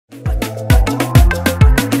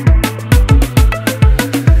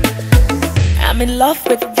love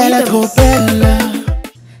with rhythms.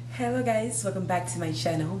 Hello guys, welcome back to my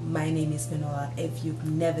channel. My name is Manola. If you've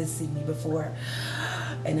never seen me before,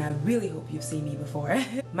 and I really hope you've seen me before.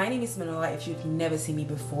 My name is Manola. If you've never seen me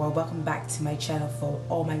before, welcome back to my channel. For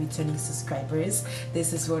all my returning subscribers,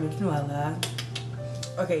 this is World of Manola.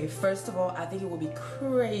 Okay, first of all, I think it would be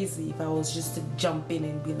crazy if I was just to jump in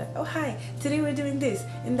and be like, oh hi, today we're doing this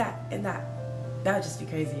and that and that. That would just be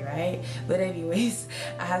crazy, right? But anyways,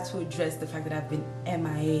 I have to address the fact that I've been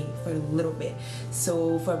MIA for a little bit.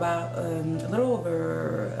 So for about a little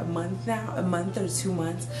over a month now, a month or 2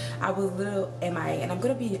 months, I was a little MIA. And I'm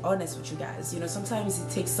gonna be honest with you guys. You know, sometimes it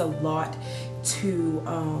takes a lot to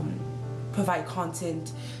provide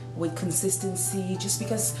content with consistency, just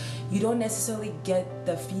because you don't necessarily get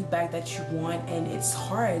the feedback that you want, and it's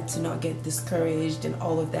hard to not get discouraged and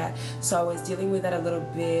all of that. So I was dealing with that a little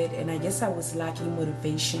bit, and I guess I was lacking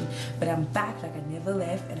motivation, but I'm back like I never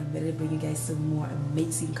left, and I'm ready to bring you guys some more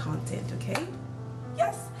amazing content. Okay,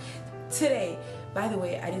 yes, today, by the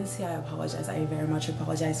way, I didn't say I apologize. I very much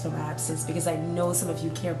apologize for my absence, because I know some of you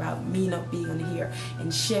care about me not being on here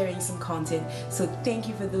and sharing some content. So thank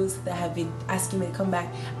you for those that have been asking me to come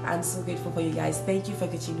back. I'm so grateful for you guys. Thank you for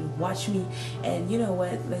continuing to watch me. And you know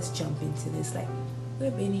what? Let's jump into this. Like,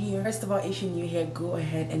 we've been here. First of all, if you're new here, go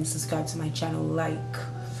ahead and subscribe to my channel. Like,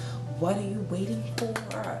 what are you waiting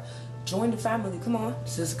for? Join the family. Come on,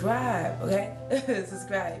 subscribe. Okay,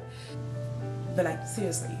 subscribe. But like,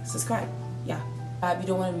 seriously, subscribe. Yeah. You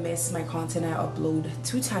don't want to miss my content. I upload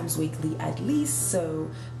 2 times weekly at least,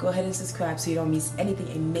 so go ahead and subscribe so you don't miss anything,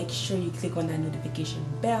 and make sure you click on that notification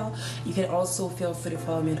bell. You can also feel free to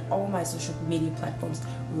follow me on all my social media platforms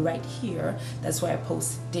right here. That's where I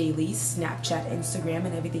post daily: Snapchat, Instagram,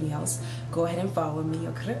 and everything else. Go ahead and follow me,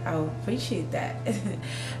 okay? I'll appreciate that.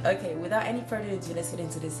 Okay, without any further ado, let's get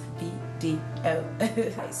into this video.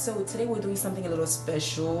 So today we're doing something a little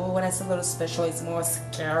special. When I say a little special, it's more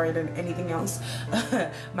scary than anything else.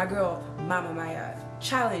 My girl Mama Maya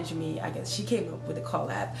challenged me. I guess she came up with a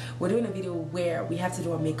collab. We're doing a video where we have to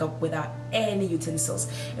do our makeup without any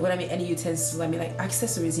utensils. And when I mean any utensils, I mean like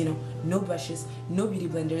accessories, you know, no brushes, no beauty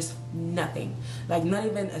blenders, nothing. Like not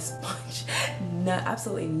even a sponge,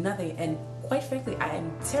 absolutely nothing. And quite frankly, I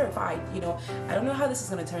am terrified. You know, I don't know how this is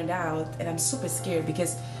gonna turn out, and I'm super scared,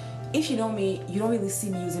 because if you know me, you don't really see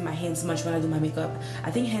me using my hands much when I do my makeup.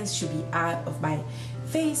 I think hands should be out of my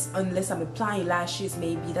face unless I'm applying lashes.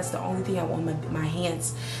 Maybe that's the only thing I want my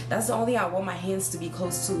hands. That's the only thing I want my hands to be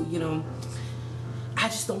close to. You know, I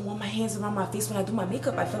just don't want my hands around my face when I do my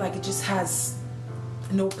makeup. I feel like it just has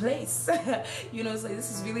no place. You know, so this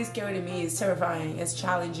is really scary to me. It's terrifying, it's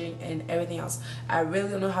challenging, and everything else. I really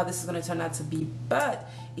don't know how this is going to turn out to be, but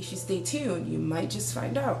if you stay tuned, you might just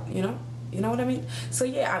find out. You know what I mean? So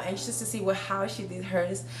yeah, I'm anxious to see how she did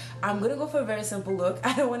hers. I'm gonna go for a very simple look.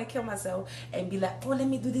 I don't want to kill myself and be like, oh, let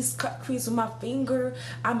me do this cut crease with my finger.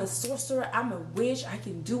 I'm a sorcerer, I'm a witch, I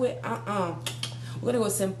can do it. We're gonna go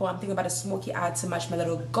simple. I'm thinking about a smoky eye to match my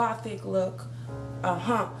little gothic look.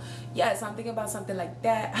 Yes, I'm thinking about something like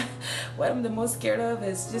that. What I'm the most scared of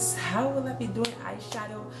is just how will I be doing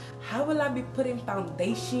eyeshadow? How will I be putting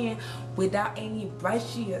foundation without any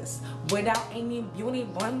brushes, without any beauty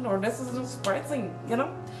blender? This is just crazy, you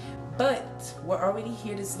know? But we're already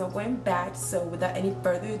here. There's no going back. So without any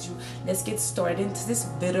further ado, let's get started into this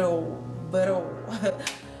video.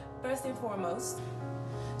 First and foremost,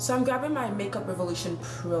 so I'm grabbing my Makeup Revolution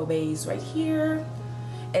Pro Base right here.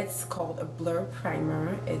 It's called a Blur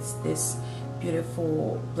Primer. It's this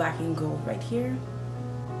beautiful black and gold right here.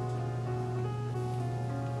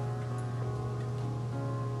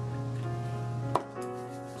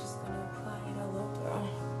 Just gonna apply it all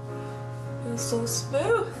over. It's so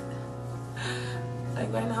smooth.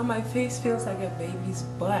 Like right now my face feels like a baby's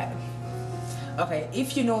butt. Okay,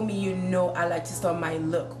 if you know me, you know I like to start my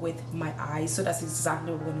look with my eyes, so that's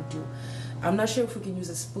exactly what we're gonna do. I'm not sure if we can use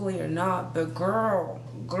a spoolie or not, but girl,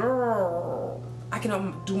 I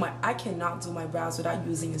cannot do my brows without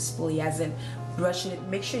using a spoolie, as in brushing it.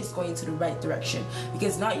 Make sure it's going into the right direction,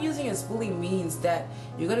 because not using a spoolie means that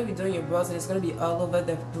you're gonna be doing your brows and it's gonna be all over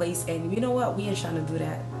the place, and you know what? We ain't trying to do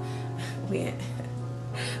that. we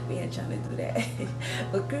ain't trying to do that.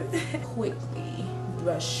 Okay, quickly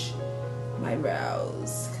brush my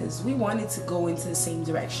brows because we want it to go into the same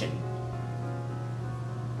direction.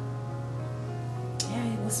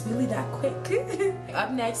 It's really that quick.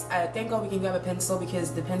 Up next, thank God we can grab a pencil,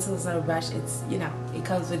 because the pencil is not a brush. It's, you know, it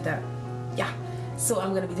comes with the, yeah. So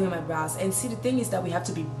I'm gonna be doing my brows, and see, the thing is that we have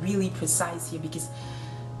to be really precise here, because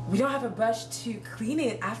we don't have a brush to clean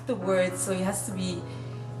it afterwards. So it has to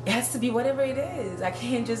be whatever it is. I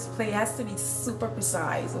can't just play. It has to be super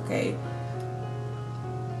precise. Okay.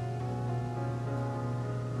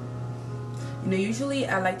 You know, usually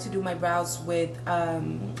I like to do my brows with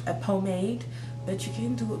a pomade, but you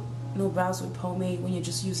can't do no brows with pomade when you're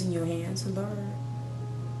just using your hands. Lord.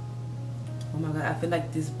 Oh my god, I feel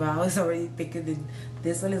like this brow is already thicker than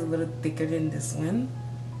this one. Is a little thicker than this one.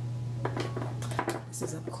 This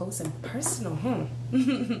is up close and personal, huh?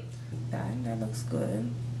 That looks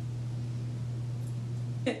good.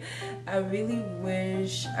 I really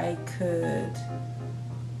wish I could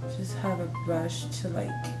just have a brush to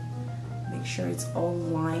like make sure it's all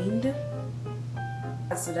lined.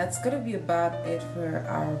 So that's gonna be about it for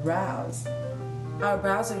our brows. Our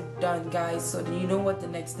brows are done, guys, so you know what the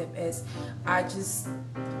next step is. I just,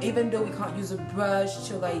 even though we can't use a brush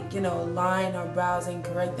to like, you know, line our brows and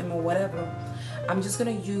correct them or whatever, I'm just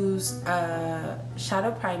gonna use a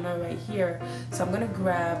shadow primer right here. So I'm gonna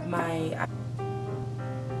grab my,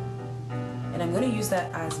 and I'm gonna use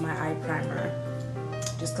that as my eye primer,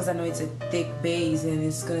 just because I know it's a thick base and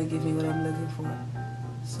it's gonna give me what I'm looking for.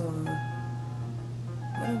 So I'm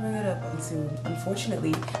gonna bring it up until,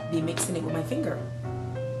 unfortunately, be mixing it with my finger.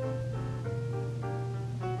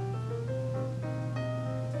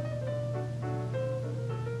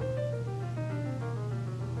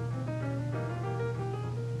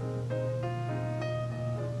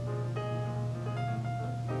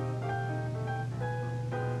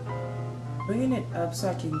 Bringing it up so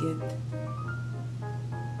I can get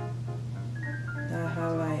that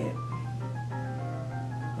highlight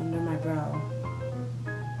under my brow.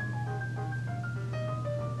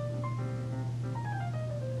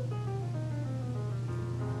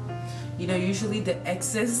 You know, usually the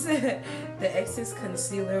excess the excess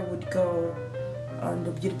concealer would go on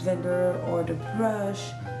the beauty blender or the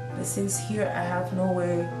brush, but since here I have no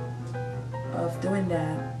way of doing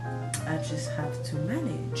that, I just have to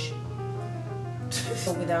manage.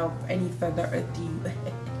 So without any further ado,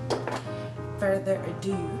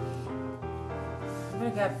 I'm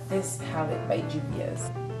gonna grab this palette by Juvia's.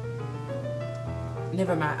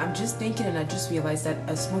 Never mind, I'm just thinking and I just realized that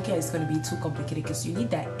a smoky eye is going to be too complicated because you need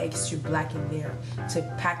that extra black in there to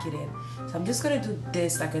pack it in. So I'm just going to do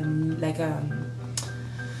this like we'll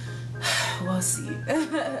see.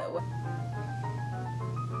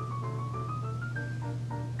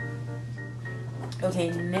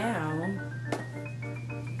 Okay, now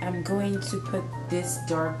I'm going to put this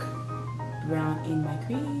dark brown in my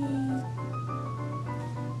crease.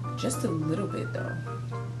 Just a little bit though.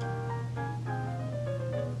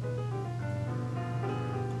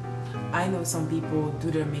 I know some people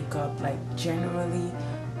do their makeup like generally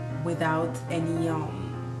without any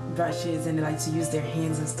brushes, and they like to use their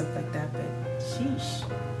hands and stuff like that, but sheesh,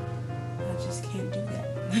 I just can't do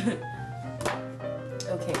that.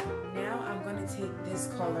 Okay, now I'm gonna take this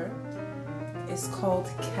color. It's called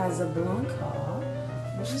Casablanca.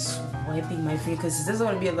 I'm just wiping my finger because there's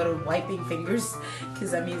going to be a lot of wiping fingers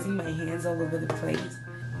because I'm using my hands all over the place.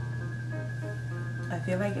 I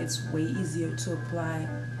feel like it's way easier to apply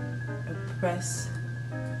a pressed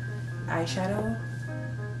eyeshadow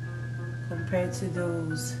compared to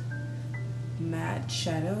those matte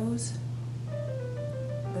shadows.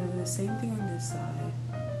 But the same thing on this side.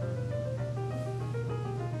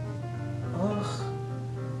 Oh,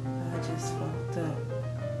 I just fucked up.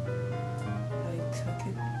 I took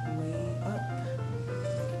it way up.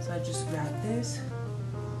 So I just grabbed this.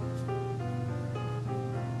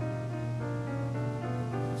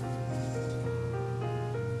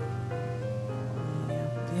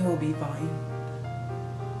 Yeah, it will be fine.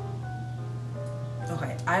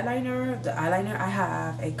 Okay, eyeliner. The eyeliner I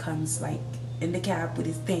have, it comes like in the cap with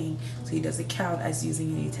this thing, so it doesn't count as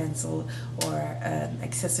using a utensil or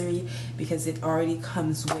accessory because it already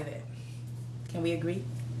comes with it. Can we agree?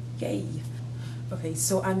 Yay. Okay,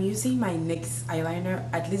 so I'm using my NYX eyeliner.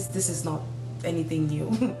 At least this is not anything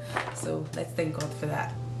new. So let's thank God for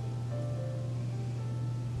that.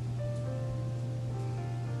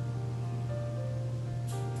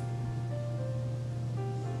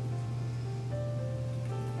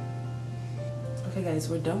 Okay guys,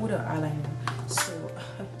 we're done with our eyeliner. So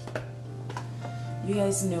you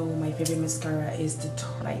guys know my favorite mascara is the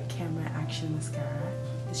Light Camera Action Mascara.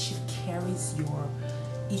 This shit carries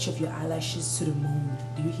each of your eyelashes to the moon.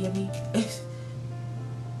 Do you hear me?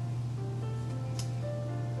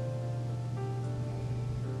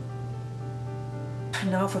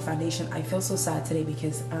 Now for foundation, I feel so sad today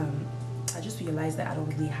because I just realized that I don't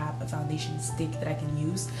really have a foundation stick that I can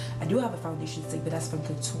use. I do have a foundation stick, but that's from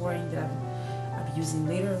contouring that I'll be using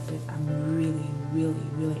later. But I'm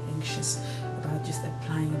really anxious about just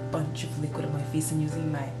applying a bunch of liquid on my face and using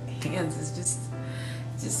my hands. It just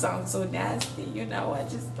sounds so nasty, you know. I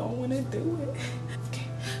just don't want to do it. Okay,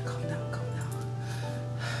 calm down.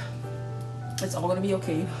 It's all gonna be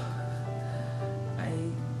okay.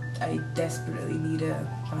 I desperately need a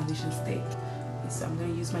foundation stick, so I'm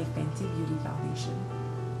gonna use my Fenty Beauty foundation.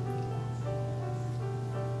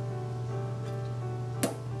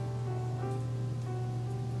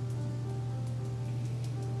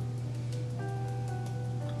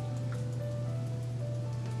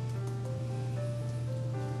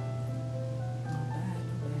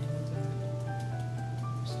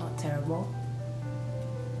 Terrible.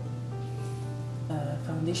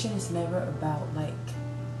 Foundation is never about like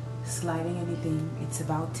sliding anything. It's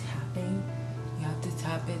about tapping. You have to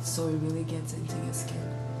tap it so it really gets into your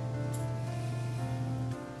skin.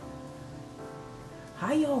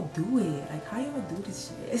 How y'all do it? Like, how y'all do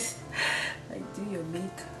this shit? Like, do your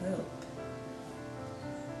makeup.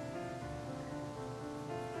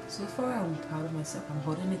 So far, I'm proud of myself. I'm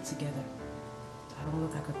holding it together. I don't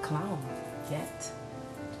look like a clown yet.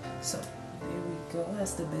 So there we go.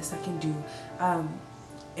 That's the best I can do.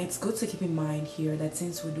 It's good to keep in mind here that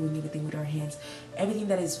since we're doing everything with our hands, everything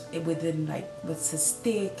that is within, like what's a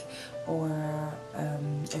stick or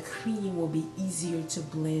a cream, will be easier to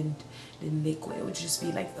blend than liquid. It would just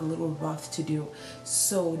be like a little rough to do.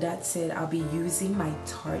 So that said, I'll be using my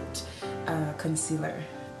Tarte concealer.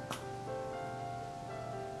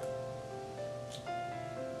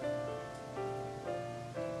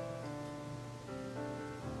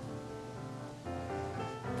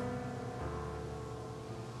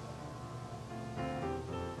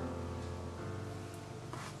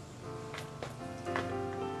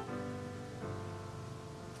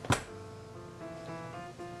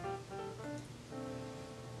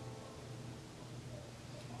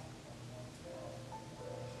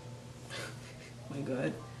 Oh my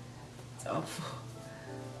god, it's awful.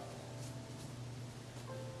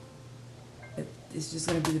 It's just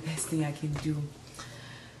gonna be the best thing I can do.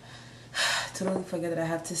 Totally forget that I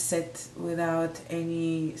have to set without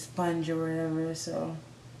any sponge or whatever, so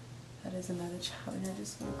that is another challenge. I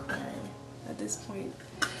just want to cry at this point.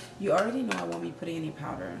 You already know I won't be putting any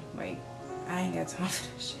powder. Like, I ain't got time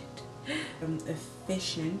for this shit. I'm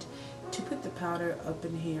efficient to put the powder up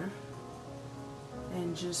in here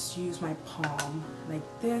and just use my palm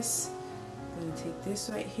like this. I'm gonna take this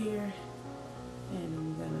right here and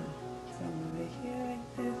I'm gonna come over here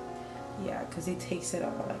like this. Yeah, because it takes it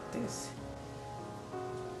all like this.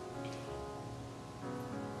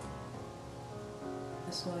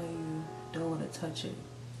 That's why you don't want to touch it,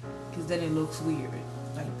 because then it looks weird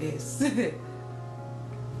like this. Okay.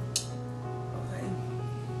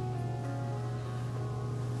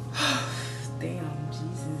 Damn,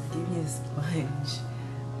 Jesus, give me a sponge.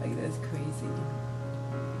 Like, that's crazy.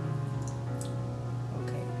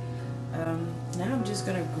 Okay. Now I'm just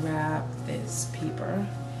gonna grab this paper.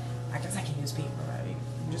 I guess I can use paper, right?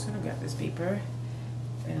 I'm just gonna grab this paper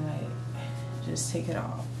and like just take it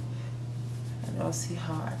off. And I'll see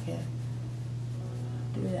how I can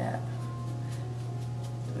do that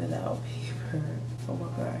without paper. Oh my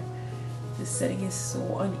god, this setting is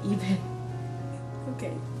so uneven.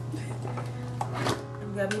 Okay.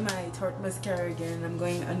 I'm grabbing my Tarte mascara again and I'm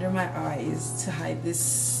going under my eyes to hide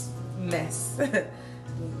this mess.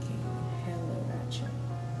 Looking hella ratchet.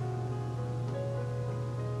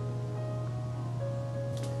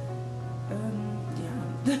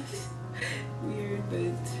 Yeah. Weird,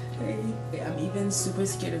 but hey. I'm even super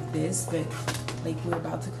scared of this, but like, we're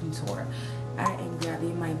about to contour. I am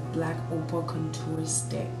grabbing my black opal contour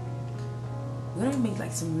stick. We're gonna make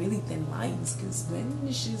like some really thin lines, because when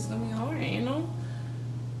this shit's gonna be hard, you know?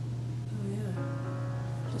 Oh yeah,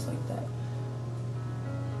 just like that.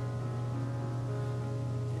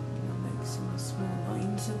 And I'll make some small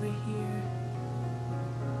lines over here.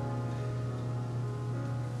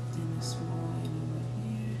 And a small line over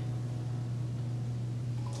here.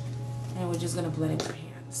 And we're just gonna blend it with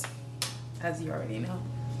hands, as you already know.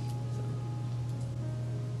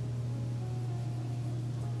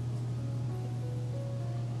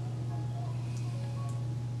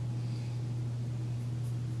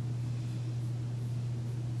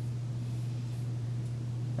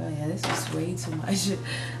 Oh yeah, this is way too much.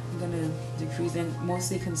 I'm gonna decrease, and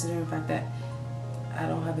mostly considering the fact that I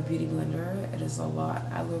don't have a beauty blender, it is a lot.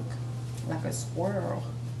 I look like a squirrel.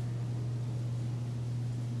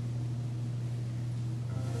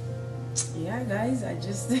 Yeah guys, I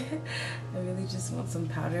really just want some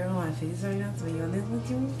powder on my face right now, to be honest with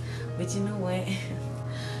you. But you know what?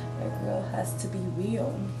 A girl has to be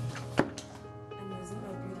real. I'm using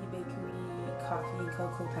my Beauty Bakery Coffee and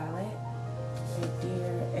Cocoa palette right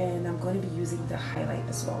there, and I'm going to be using the highlight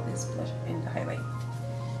as well, this blush and the highlight. So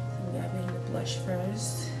I'm grabbing the blush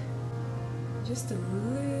first, just a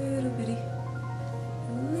little bitty,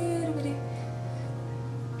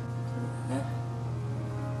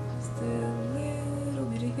 Just a little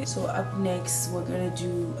bit of it. So up next, we're gonna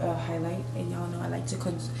do a highlight, and y'all know I like to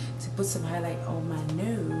put some highlight on my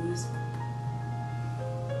nose.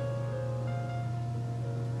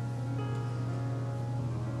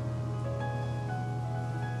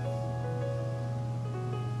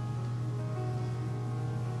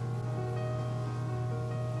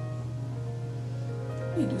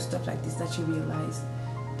 You do stuff like this that you realize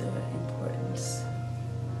the importance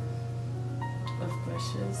of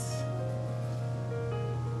brushes.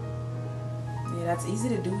 Yeah, that's easy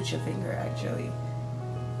to do with your finger actually.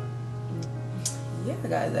 Yeah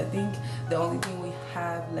guys, I think the only thing we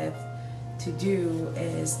have left to do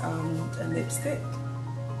is a lipstick.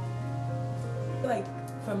 Like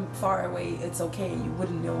from far away it's okay, you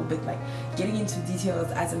wouldn't know, but like getting into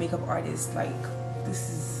details as a makeup artist, like this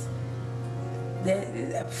is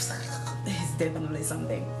it's definitely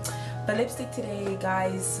something. But lipstick today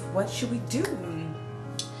guys, what should we do?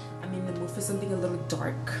 I'm in the mood for something a little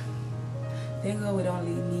dark. Thank God we don't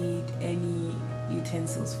really need any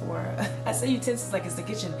utensils for I say utensils like it's the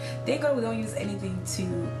kitchen. Thank God we don't use anything to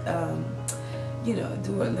you know,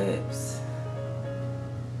 do our lips.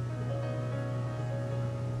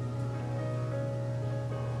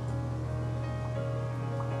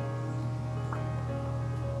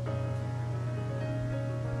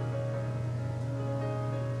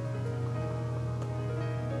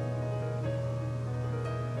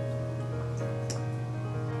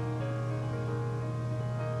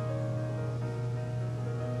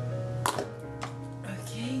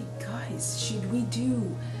 Should we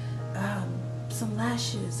do some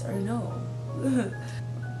lashes or no?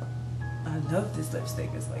 I love this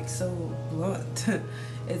lipstick. It's like so blunt.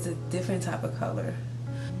 It's a different type of color.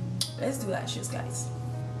 Let's do lashes guys.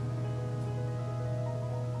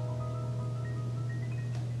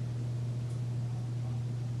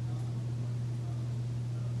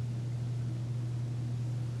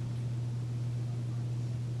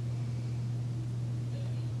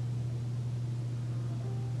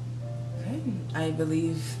 I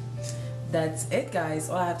believe that's it guys.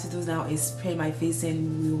 All I have to do now is spray my face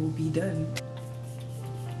and we will be done.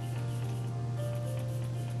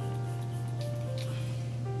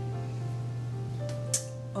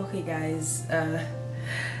 Okay guys,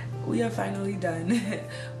 we are finally done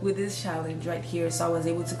with this challenge right here. So I was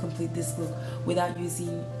able to complete this look without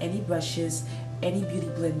using any brushes, any beauty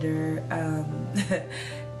blender,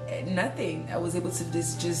 nothing. I was able to do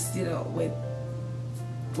this just, you know,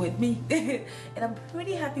 with me and I'm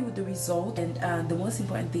pretty happy with the result. And the most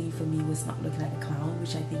important thing for me was not looking like a clown,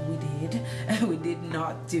 which I think we did. We did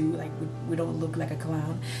not do, like, we don't look like a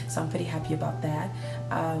clown, so I'm pretty happy about that.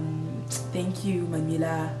 Thank you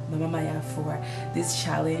Mamila, Mama Maya, for this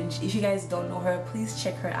challenge. If you guys don't know her, please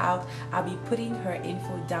check her out. I'll be putting her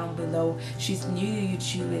info down below. She's new to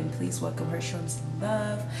YouTube and please welcome her, show her some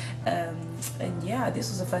love. And yeah, this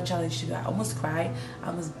was a fun challenge to do. I almost cried, I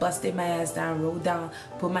almost busted my ass down, rolled down,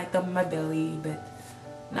 put my thumb in my belly, but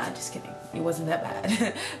nah, just kidding, it wasn't that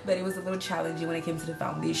bad. But it was a little challenging when it came to the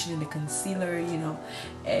foundation and the concealer, you know,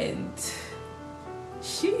 and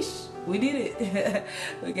sheesh, we did it.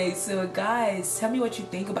 Okay, so guys, tell me what you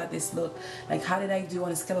think about this look. Like, how did I do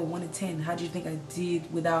on a scale of 1 to 10? How do you think I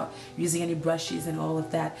did without using any brushes and all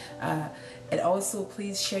of that? And also,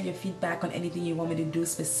 please share your feedback on anything you want me to do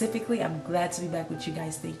specifically. I'm glad to be back with you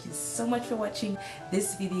guys. Thank you so much for watching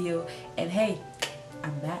this video. And hey,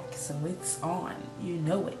 I'm back, so it's on, you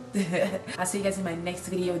know it. I'll see you guys in my next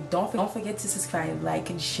video. Don't forget to subscribe, like,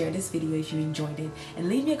 and share this video if you enjoyed it, and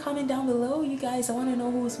leave me a comment down below. You guys, I want to know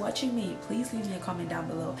who's watching me. Please leave me a comment down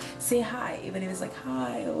below. Say hi, even if it's like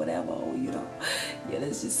hi or whatever, you know. Yeah,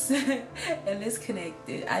 let's just and let's connect.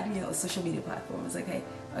 Add me on social media platforms. Okay,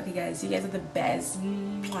 guys, you guys are the best.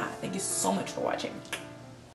 Mwah. Thank you so much for watching.